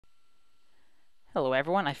Hello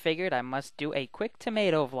everyone, I figured I must do a quick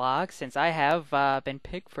tomato vlog since I have been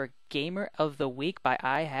picked for Gamer of the Week by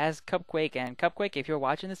iHasCupquake. And Cupquake, if you're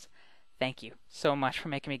watching this, thank you so much for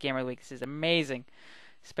making me Gamer of the Week. This is amazing,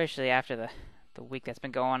 especially after the week that's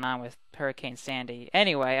been going on with Hurricane Sandy.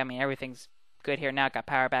 Anyway, I mean, everything's good here now. Got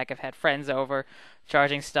power back. I've had friends over,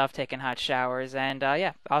 charging stuff, taking hot showers. And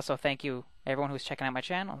yeah, also thank you everyone who's checking out my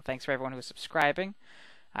channel. Thanks for everyone who's subscribing.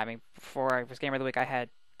 I mean, before I was Gamer of the Week, I had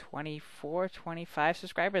 24, 25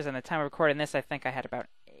 subscribers, and the time of recording this, I think I had about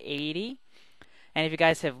 80. And if you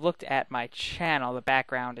guys have looked at my channel, the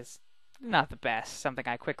background is not the best. Something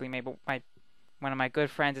I quickly made, but one of my good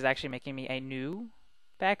friends is actually making me a new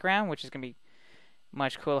background, which is going to be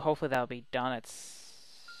much cooler. Hopefully that'll be done at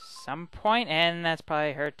some point, and that's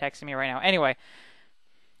probably her texting me right now. Anyway,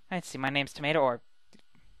 let's see, my name's Tomato, or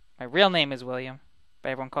my real name is William, but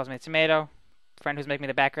everyone calls me Tomato. Friend who's making me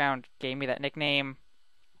the background gave me that nickname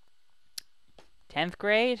 10th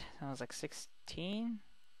grade. I was like 16,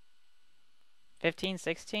 15,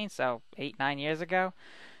 16, so 8, 9 years ago.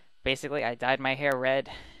 Basically, I dyed my hair red.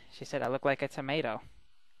 She said I look like a tomato.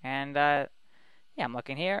 And yeah, I'm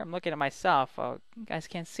looking here. I'm looking at myself. Oh, you guys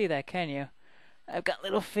can't see that, can you? I've got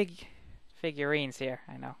little figurines here.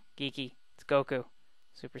 I know, geeky. It's Goku,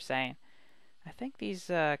 Super Saiyan. I think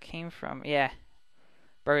these came from, yeah,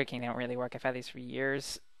 Burger King. They don't really work. I've had these for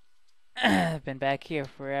years. I've been back here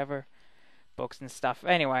forever. Books and stuff.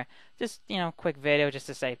 Anyway, just, quick video just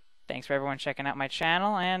to say thanks for everyone checking out my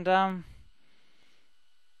channel. And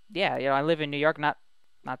yeah, I live in New York, not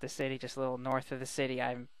the city, just a little north of the city.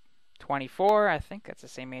 I'm 24. I think that's the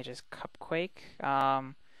same age as Cupquake.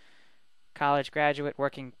 College graduate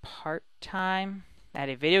working part-time at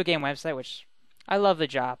a video game website, which I love the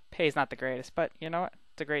job. Pay's not the greatest, but you know what?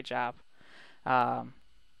 It's a great job.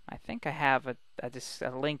 I think I have a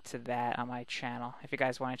link to that on my channel if you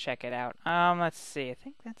guys want to check it out. Let's see. I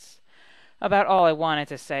think that's about all I wanted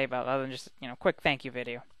to say about other than just, quick thank you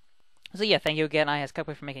video. So yeah, thank you again,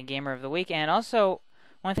 iHasCupquake, for making Gamer of the Week. And also,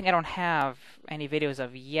 one thing I don't have any videos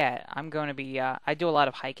of yet, I'm going to be, I do a lot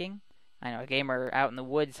of hiking. I know, a gamer out in the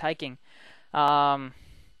woods hiking.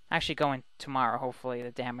 Actually going tomorrow, hopefully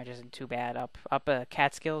the damage isn't too bad. Up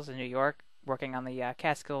Catskills in New York, working on the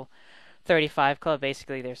Catskill 35 Club.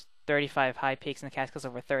 Basically, there's 35 high peaks in the Catskills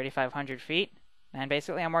over 3,500 feet. And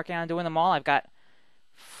basically, I'm working on doing them all. I've got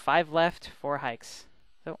 5 left, 4 hikes.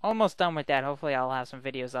 So almost done with that. Hopefully, I'll have some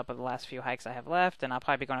videos up of the last few hikes I have left. And I'll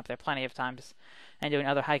probably be going up there plenty of times and doing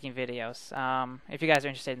other hiking videos. If you guys are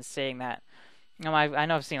interested in seeing that. I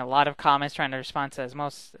know I've seen a lot of comments trying to respond to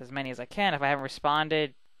as many as I can. If I haven't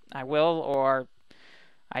responded, I will, or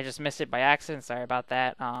I just missed it by accident. Sorry about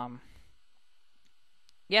that.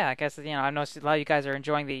 Yeah, I guess, I noticed a lot of you guys are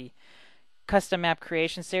enjoying the custom map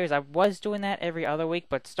creation series. I was doing that every other week,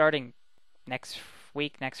 but starting next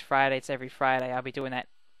week, next Friday, it's every Friday. I'll be doing that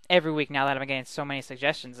every week now that I'm getting so many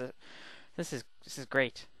suggestions. This is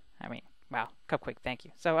great. I mean, wow, Cupquake, thank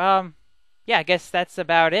you. So, yeah, I guess that's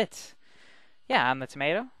about it. Yeah, I'm the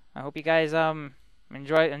Tomato. I hope you guys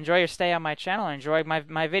enjoy your stay on my channel. Enjoy my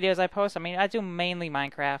videos I post. I mean, I do mainly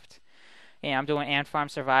Minecraft. I'm doing Ant Farm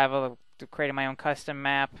Survival, creating my own custom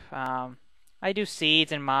map. I do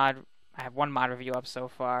seeds and mod. I have 1 mod review up so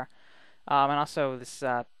far. And also this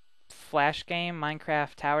Flash game,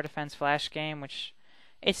 Minecraft Tower Defense Flash game, which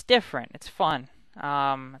it's different. It's fun.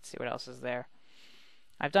 Let's see what else is there.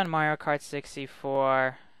 I've done Mario Kart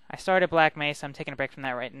 64. I started Black Mesa. I'm taking a break from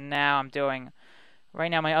that right now.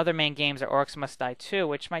 Right now my other main games are Orcs Must Die 2,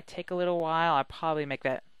 which might take a little while. I'll probably make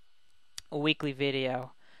that a weekly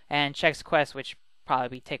video. And Chex Quest, which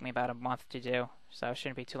probably take me about a month to do, so it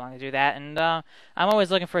shouldn't be too long to do that. And I'm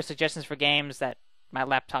always looking for suggestions for games that my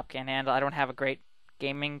laptop can't handle. I don't have a great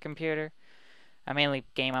gaming computer. I mainly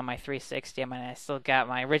game on my 360. I mean, I still got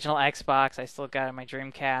my original Xbox. I still got my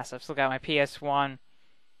Dreamcast. I've still got my PS1.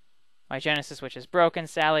 My Genesis, which is broken,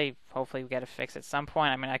 sadly. Hopefully we get it fixed at some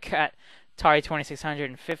point. I mean, I got Atari 2600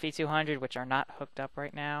 and 5200, which are not hooked up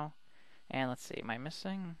right now. And let's see, am I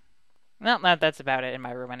missing? No, that's about it in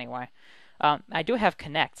my room anyway. I do have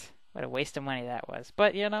Connect. What a waste of money that was.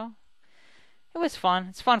 But, it was fun.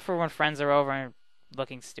 It's fun for when friends are over and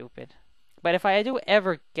looking stupid. But if I do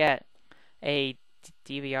ever get a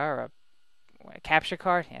DVR or a capture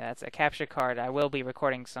card, yeah, that's a capture card, I will be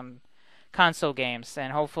recording some console games.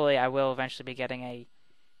 And hopefully I will eventually be getting a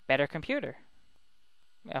better computer.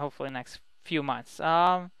 Hopefully in the next few months.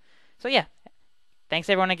 So, yeah. Thanks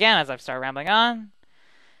everyone again as I've started rambling on.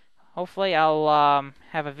 Hopefully I'll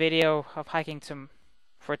have a video of hiking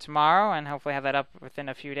for tomorrow, and hopefully have that up within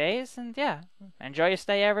a few days. And yeah, enjoy your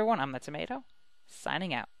stay, everyone. I'm the Tomato,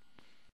 signing out.